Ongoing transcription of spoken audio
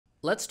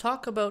Let's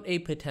talk about a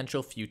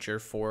potential future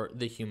for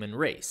the human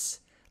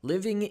race,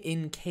 living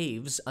in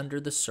caves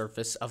under the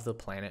surface of the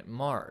planet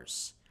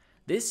Mars.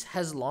 This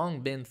has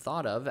long been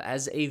thought of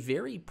as a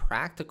very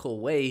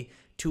practical way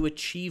to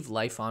achieve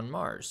life on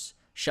Mars,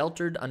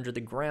 sheltered under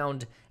the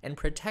ground and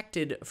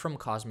protected from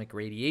cosmic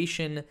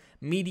radiation,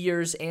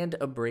 meteors, and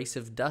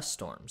abrasive dust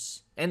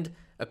storms. And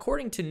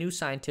according to new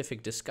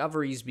scientific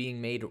discoveries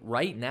being made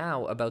right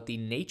now about the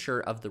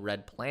nature of the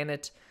red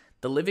planet,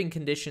 the living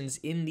conditions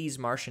in these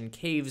Martian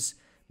caves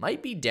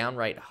might be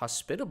downright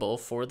hospitable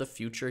for the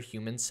future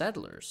human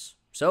settlers.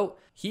 So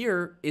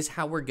here is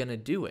how we're gonna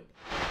do it.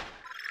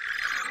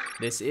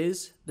 This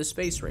is the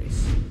space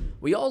race.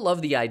 We all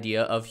love the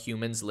idea of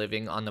humans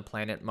living on the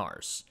planet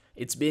Mars.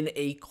 It's been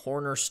a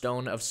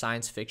cornerstone of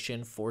science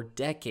fiction for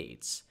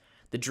decades.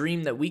 The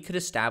dream that we could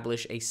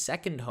establish a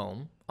second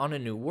home on a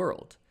new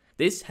world.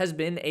 This has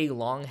been a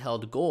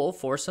long-held goal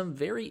for some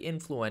very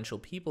influential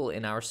people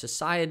in our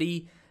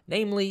society,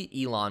 namely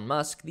Elon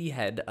Musk, the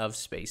head of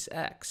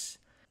SpaceX.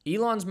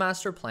 Elon's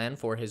master plan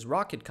for his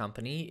rocket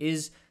company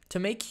is to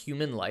make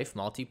human life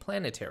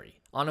multiplanetary.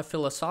 On a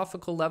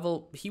philosophical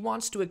level, he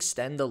wants to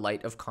extend the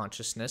light of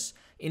consciousness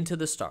into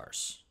the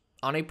stars.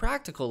 On a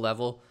practical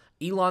level,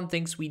 Elon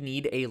thinks we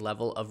need a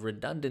level of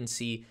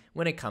redundancy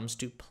when it comes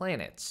to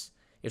planets.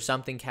 If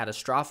something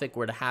catastrophic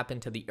were to happen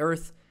to the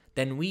Earth,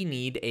 then we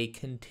need a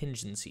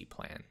contingency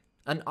plan,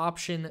 an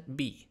option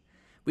B.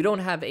 We don't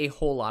have a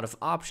whole lot of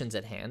options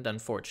at hand,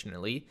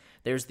 unfortunately.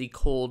 There's the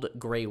cold,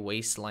 gray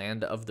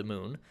wasteland of the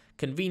moon,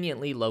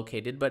 conveniently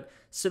located but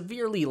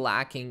severely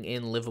lacking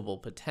in livable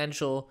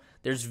potential.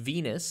 There's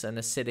Venus, an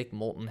acidic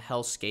molten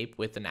hellscape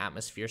with an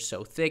atmosphere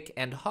so thick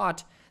and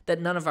hot that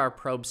none of our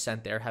probes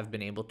sent there have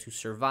been able to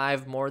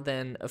survive more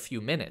than a few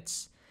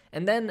minutes.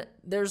 And then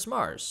there's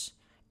Mars.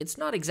 It's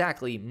not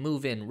exactly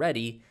move-in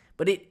ready,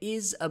 but it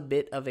is a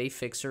bit of a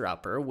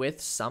fixer-upper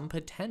with some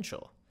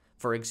potential.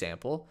 For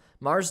example,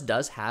 Mars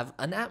does have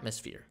an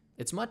atmosphere.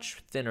 It's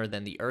much thinner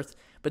than the Earth,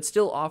 but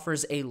still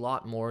offers a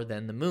lot more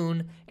than the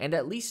Moon, and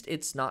at least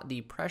it's not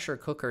the pressure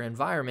cooker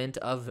environment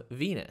of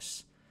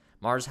Venus.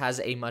 Mars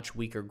has a much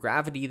weaker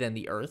gravity than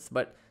the Earth,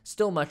 but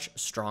still much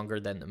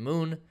stronger than the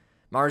Moon.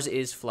 Mars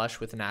is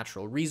flush with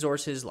natural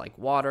resources like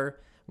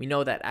water. We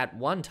know that at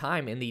one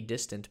time in the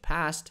distant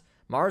past,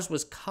 Mars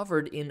was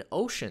covered in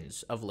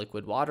oceans of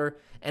liquid water,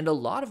 and a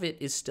lot of it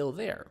is still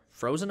there,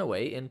 frozen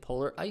away in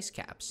polar ice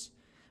caps.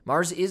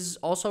 Mars is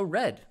also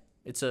red.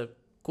 It's a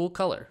cool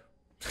color.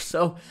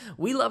 So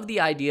we love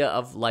the idea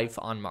of life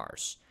on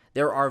Mars.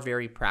 There are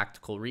very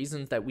practical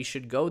reasons that we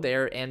should go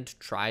there and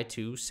try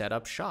to set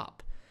up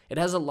shop. It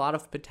has a lot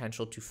of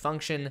potential to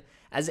function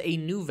as a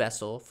new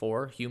vessel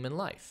for human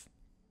life.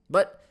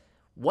 But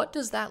what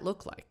does that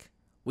look like?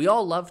 We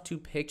all love to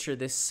picture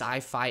this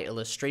sci-fi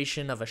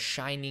illustration of a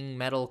shining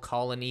metal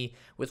colony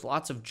with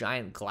lots of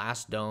giant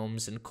glass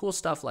domes and cool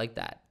stuff like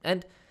that.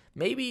 And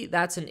maybe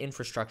that's an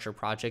infrastructure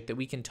project that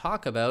we can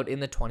talk about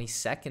in the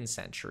 22nd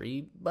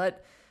century,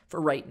 but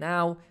for right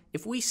now,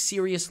 if we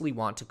seriously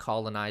want to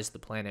colonize the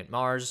planet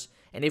Mars,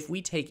 and if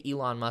we take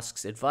Elon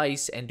Musk's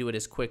advice and do it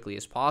as quickly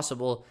as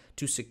possible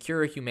to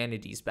secure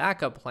humanity's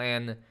backup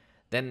plan,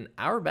 then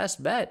our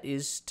best bet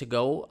is to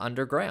go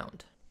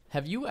underground.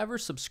 Have you ever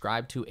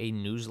subscribed to a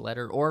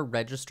newsletter or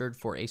registered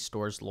for a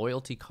store's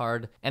loyalty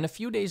card, and a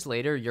few days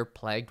later you're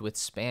plagued with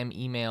spam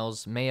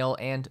emails, mail,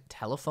 and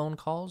telephone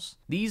calls?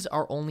 These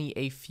are only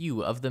a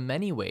few of the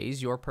many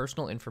ways your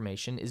personal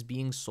information is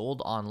being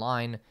sold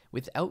online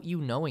without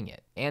you knowing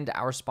it, and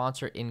our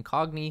sponsor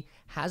Incogni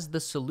has the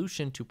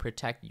solution to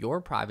protect your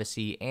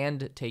privacy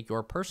and take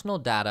your personal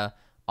data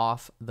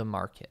off the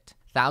market.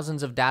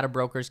 Thousands of data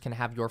brokers can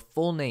have your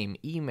full name,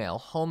 email,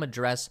 home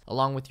address,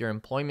 along with your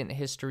employment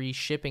history,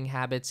 shipping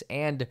habits,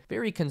 and,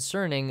 very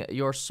concerning,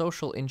 your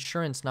social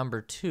insurance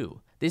number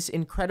too. This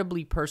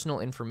incredibly personal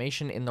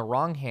information in the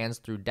wrong hands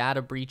through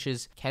data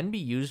breaches can be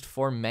used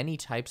for many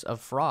types of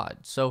fraud,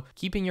 so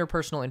keeping your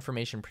personal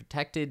information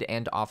protected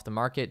and off the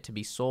market to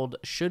be sold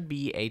should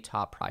be a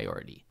top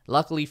priority.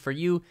 Luckily for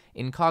you,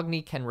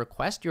 Incogni can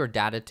request your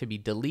data to be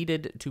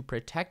deleted to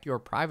protect your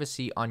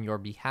privacy on your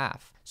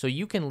behalf, so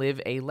you can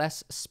live a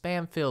less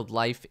spam-filled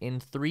life in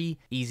 3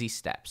 easy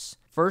steps.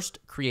 First,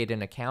 create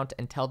an account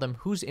and tell them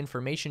whose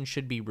information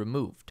should be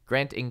removed.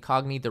 Grant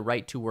Incogni the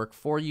right to work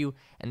for you,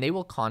 and they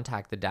will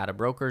contact the data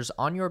brokers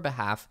on your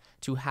behalf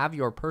to have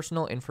your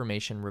personal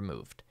information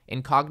removed.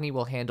 Incogni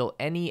will handle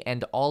any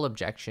and all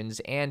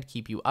objections and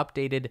keep you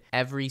updated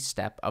every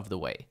step of the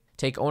way.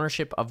 Take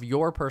ownership of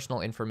your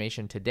personal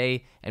information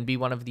today and be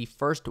one of the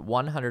first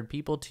 100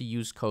 people to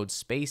use code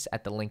SPACE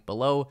at the link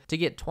below to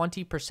get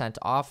 20%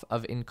 off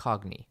of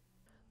Incogni.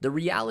 The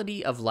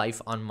reality of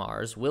life on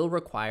Mars will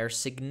require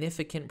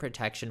significant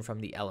protection from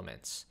the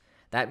elements.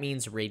 That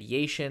means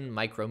radiation,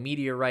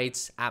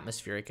 micrometeorites,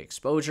 atmospheric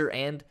exposure,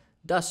 and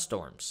dust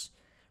storms.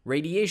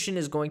 Radiation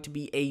is going to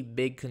be a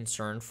big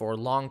concern for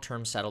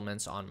long-term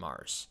settlements on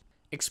Mars.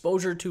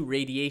 Exposure to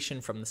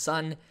radiation from the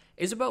sun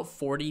is about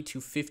 40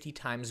 to 50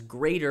 times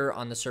greater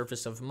on the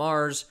surface of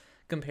Mars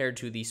compared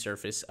to the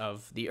surface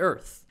of the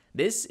Earth.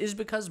 This is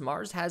because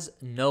Mars has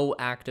no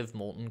active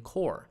molten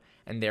core,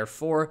 and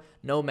therefore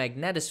no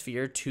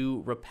magnetosphere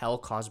to repel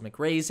cosmic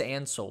rays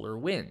and solar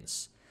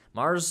winds.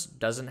 Mars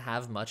doesn't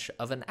have much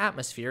of an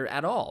atmosphere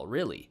at all,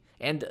 really,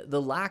 and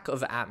the lack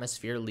of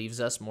atmosphere leaves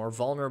us more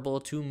vulnerable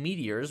to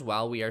meteors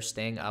while we are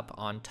staying up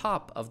on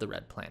top of the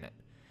red planet.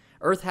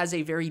 Earth has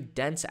a very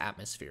dense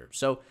atmosphere,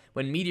 so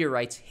when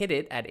meteorites hit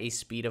it at a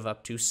speed of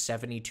up to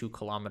 72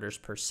 kilometers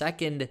per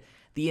second,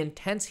 the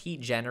intense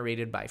heat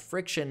generated by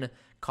friction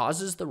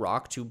causes the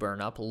rock to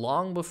burn up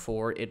long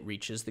before it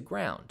reaches the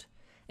ground.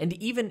 And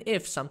even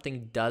if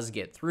something does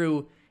get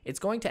through, it's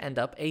going to end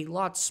up a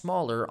lot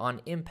smaller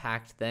on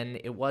impact than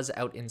it was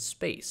out in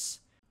space.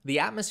 The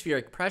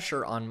atmospheric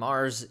pressure on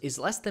Mars is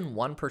less than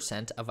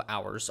 1% of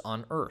ours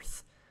on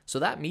Earth, so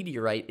that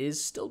meteorite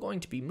is still going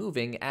to be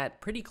moving at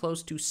pretty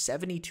close to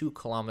 72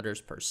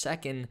 kilometers per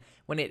second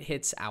when it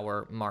hits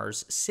our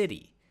Mars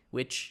city,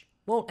 which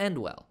won't end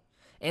well.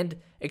 And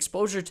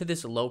exposure to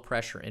this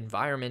low-pressure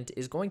environment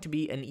is going to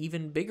be an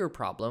even bigger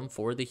problem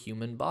for the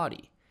human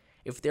body.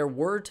 If there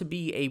were to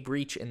be a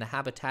breach in the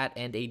habitat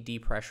and a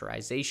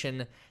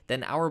depressurization,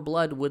 then our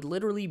blood would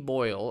literally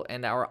boil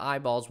and our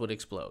eyeballs would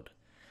explode.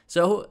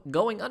 So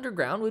going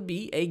underground would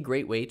be a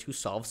great way to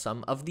solve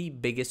some of the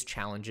biggest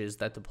challenges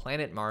that the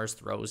planet Mars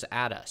throws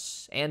at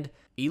us, and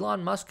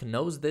Elon Musk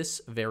knows this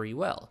very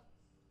well.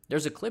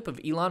 There's a clip of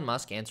Elon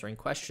Musk answering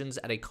questions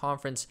at a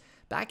conference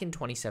back in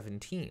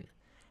 2017,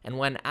 and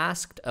when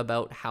asked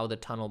about how the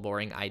tunnel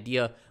boring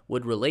idea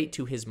would relate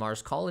to his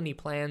Mars colony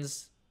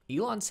plans,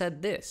 Elon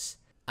said this: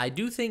 "I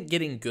do think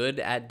getting good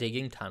at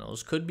digging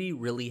tunnels could be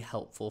really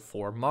helpful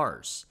for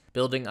Mars.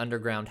 Building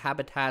underground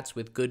habitats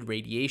with good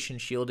radiation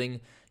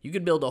shielding, you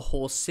could build a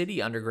whole city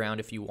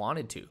underground if you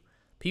wanted to.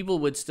 People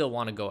would still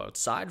want to go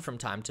outside from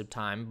time to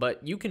time,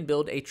 but you can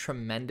build a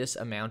tremendous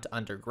amount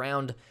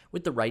underground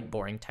with the right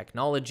boring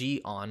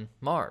technology on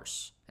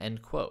Mars."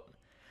 End quote.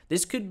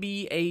 This could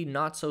be a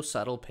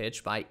not-so-subtle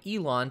pitch by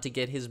Elon to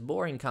get his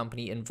boring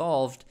company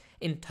involved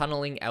in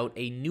tunneling out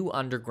a new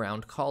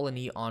underground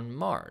colony on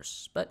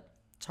Mars, but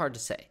it's hard to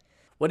say.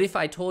 What if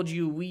I told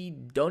you we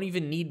don't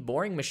even need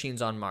boring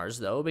machines on Mars,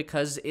 though,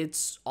 because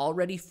it's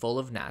already full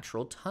of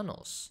natural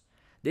tunnels?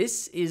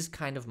 This is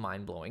kind of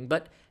mind-blowing,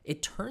 but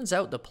it turns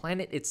out the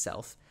planet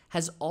itself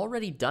has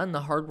already done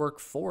the hard work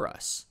for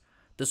us.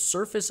 The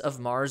surface of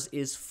Mars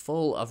is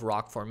full of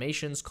rock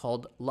formations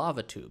called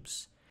lava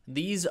tubes.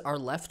 These are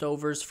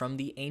leftovers from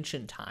the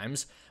ancient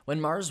times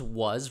when Mars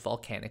was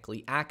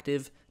volcanically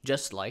active,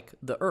 just like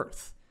the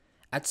Earth.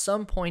 At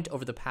some point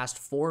over the past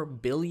 4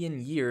 billion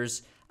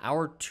years,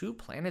 our two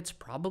planets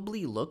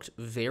probably looked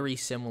very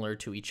similar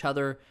to each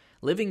other,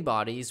 living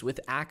bodies with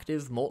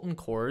active molten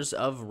cores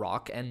of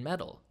rock and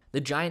metal.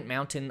 The giant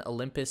mountain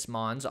Olympus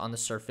Mons on the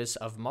surface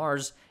of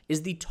Mars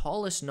is the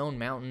tallest known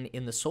mountain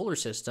in the solar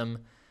system,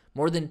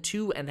 more than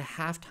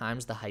 2.5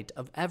 times the height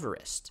of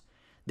Everest.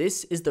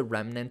 This is the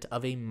remnant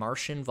of a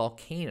Martian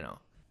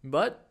volcano.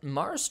 But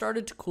Mars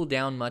started to cool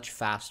down much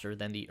faster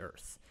than the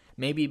Earth.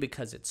 Maybe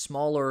because it's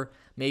smaller,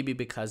 maybe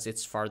because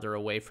it's farther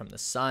away from the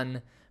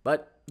sun,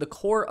 but the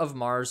core of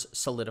Mars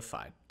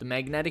solidified, the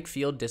magnetic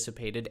field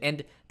dissipated,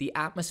 and the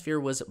atmosphere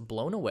was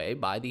blown away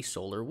by the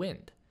solar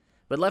wind.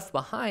 But left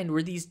behind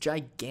were these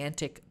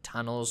gigantic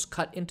tunnels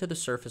cut into the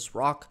surface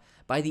rock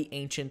by the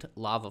ancient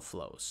lava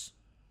flows.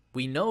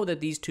 We know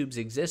that these tubes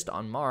exist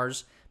on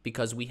Mars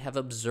because we have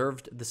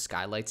observed the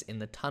skylights in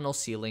the tunnel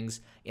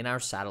ceilings in our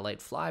satellite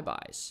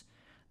flybys.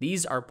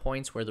 These are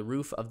points where the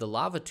roof of the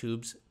lava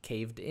tubes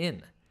caved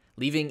in,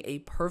 leaving a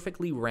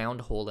perfectly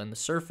round hole in the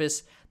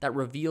surface that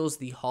reveals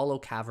the hollow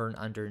cavern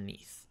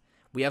underneath.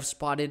 We have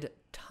spotted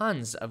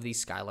tons of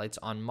these skylights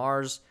on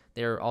Mars.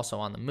 They're also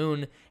on the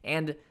moon,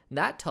 and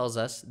that tells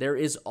us there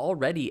is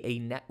already a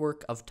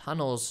network of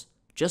tunnels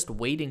just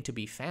waiting to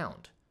be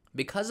found.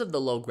 Because of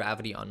the low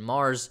gravity on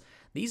Mars,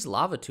 these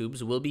lava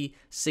tubes will be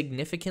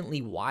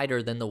significantly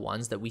wider than the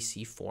ones that we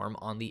see form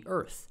on the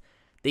Earth.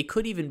 They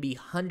could even be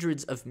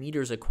hundreds of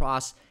meters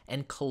across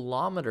and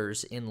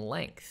kilometers in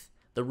length.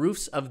 The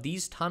roofs of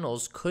these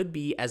tunnels could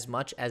be as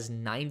much as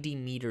 90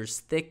 meters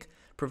thick,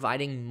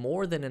 providing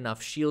more than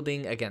enough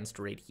shielding against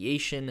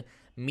radiation,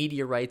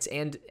 meteorites,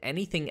 and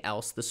anything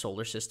else the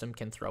solar system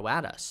can throw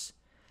at us.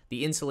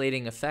 The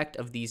insulating effect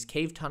of these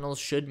cave tunnels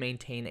should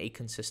maintain a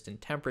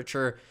consistent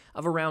temperature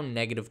of around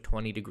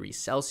 -20 degrees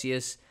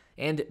Celsius,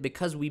 and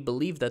because we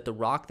believe that the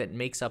rock that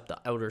makes up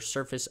the outer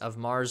surface of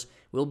Mars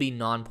will be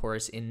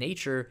non-porous in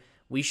nature,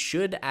 we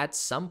should at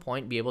some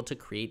point be able to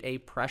create a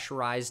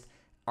pressurized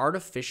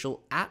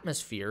artificial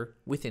atmosphere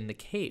within the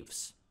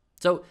caves.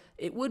 So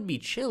it would be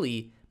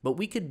chilly, but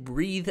we could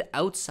breathe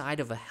outside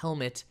of a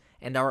helmet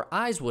and our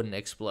eyes wouldn't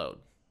explode.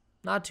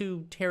 Not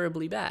too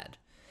terribly bad.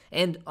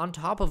 And on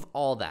top of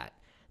all that,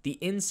 the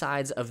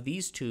insides of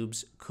these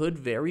tubes could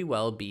very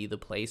well be the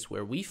place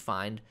where we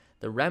find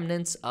the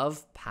remnants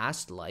of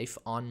past life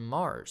on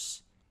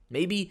Mars.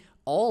 Maybe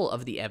all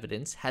of the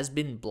evidence has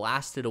been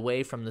blasted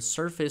away from the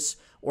surface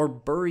or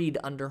buried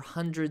under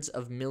hundreds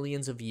of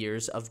millions of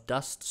years of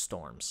dust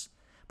storms.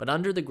 But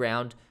under the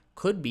ground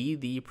could be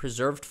the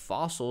preserved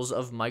fossils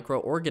of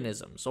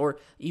microorganisms, or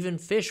even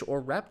fish or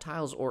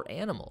reptiles or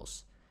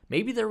animals.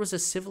 Maybe there was a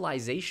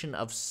civilization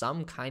of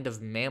some kind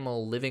of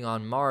mammal living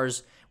on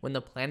Mars when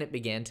the planet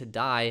began to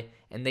die,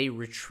 and they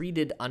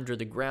retreated under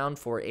the ground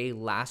for a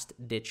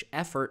last-ditch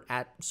effort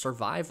at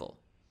survival.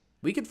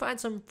 We could find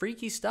some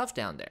freaky stuff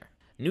down there.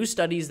 New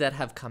studies that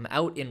have come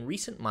out in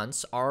recent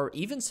months are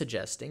even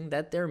suggesting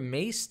that there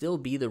may still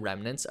be the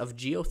remnants of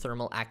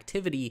geothermal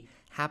activity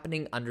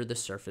happening under the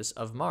surface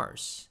of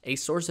Mars, a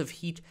source of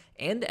heat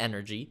and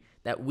energy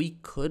that we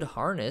could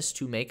harness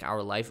to make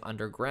our life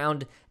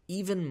underground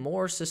even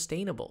more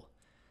sustainable.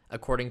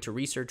 According to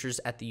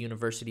researchers at the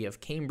University of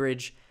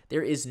Cambridge,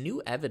 there is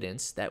new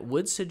evidence that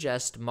would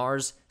suggest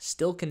Mars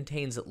still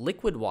contains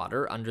liquid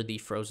water under the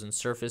frozen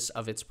surface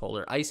of its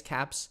polar ice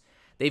caps.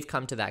 They've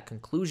come to that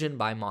conclusion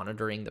by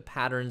monitoring the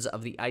patterns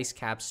of the ice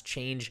caps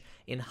change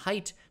in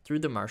height through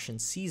the Martian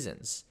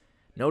seasons,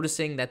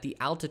 noticing that the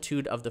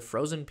altitude of the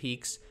frozen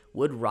peaks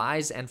would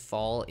rise and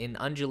fall in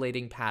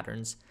undulating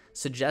patterns,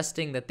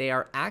 suggesting that they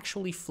are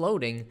actually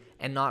floating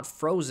and not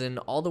frozen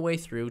all the way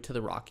through to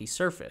the rocky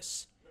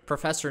surface.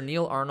 Professor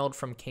Neil Arnold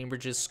from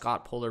Cambridge's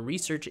Scott Polar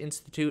Research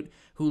Institute,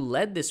 who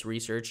led this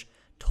research,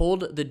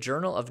 told the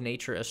Journal of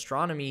Nature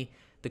Astronomy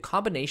the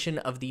combination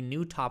of the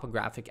new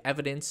topographic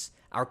evidence,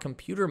 our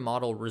computer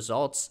model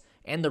results,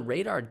 and the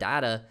radar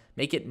data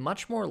make it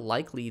much more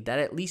likely that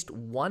at least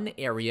one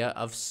area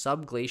of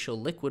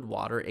subglacial liquid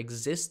water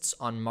exists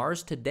on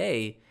Mars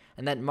today,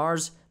 and that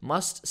Mars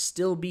must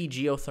still be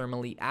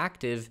geothermally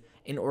active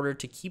in order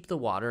to keep the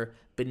water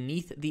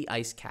beneath the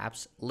ice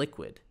caps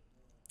liquid.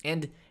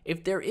 And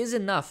if there is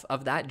enough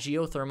of that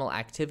geothermal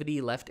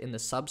activity left in the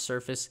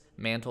subsurface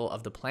mantle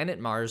of the planet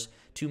Mars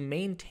to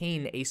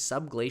maintain a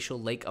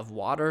subglacial lake of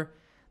water,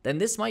 then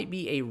this might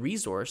be a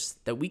resource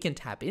that we can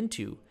tap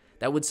into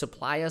that would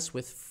supply us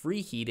with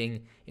free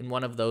heating in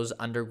one of those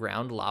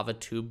underground lava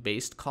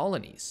tube-based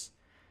colonies.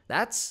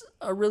 That's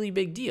a really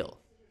big deal.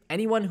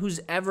 Anyone who's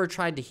ever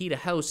tried to heat a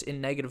house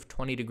in negative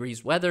 20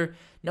 degrees weather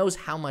knows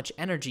how much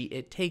energy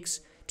it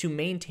takes to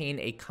maintain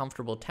a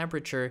comfortable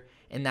temperature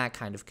in that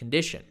kind of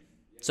condition.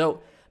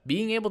 So,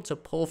 being able to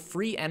pull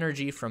free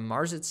energy from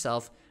Mars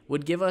itself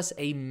would give us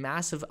a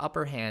massive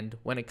upper hand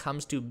when it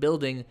comes to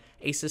building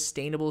a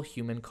sustainable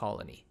human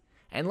colony.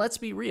 And let's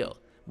be real,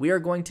 we are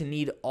going to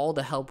need all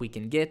the help we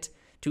can get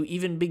to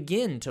even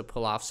begin to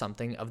pull off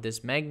something of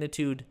this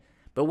magnitude.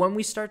 But when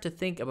we start to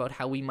think about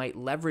how we might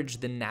leverage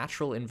the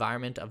natural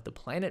environment of the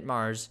planet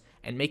Mars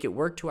and make it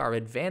work to our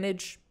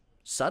advantage,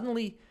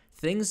 suddenly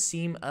things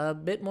seem a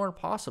bit more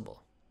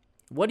possible.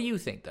 What do you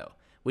think, though?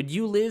 Would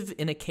you live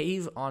in a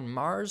cave on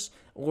Mars,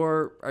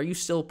 or are you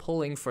still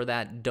pulling for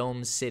that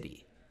dome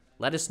city?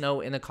 Let us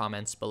know in the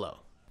comments below.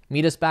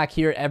 Meet us back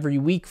here every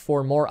week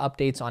for more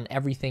updates on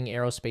everything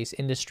aerospace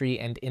industry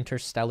and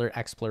interstellar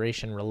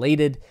exploration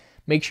related.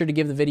 Make sure to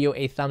give the video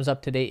a thumbs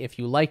up today if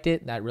you liked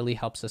it. That really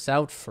helps us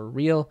out for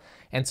real.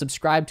 And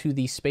subscribe to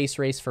the Space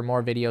Race for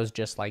more videos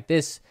just like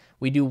this.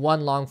 We do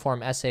one long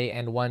form essay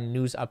and one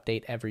news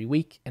update every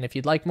week. And if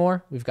you'd like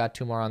more, we've got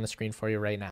 2 more on the screen for you right now.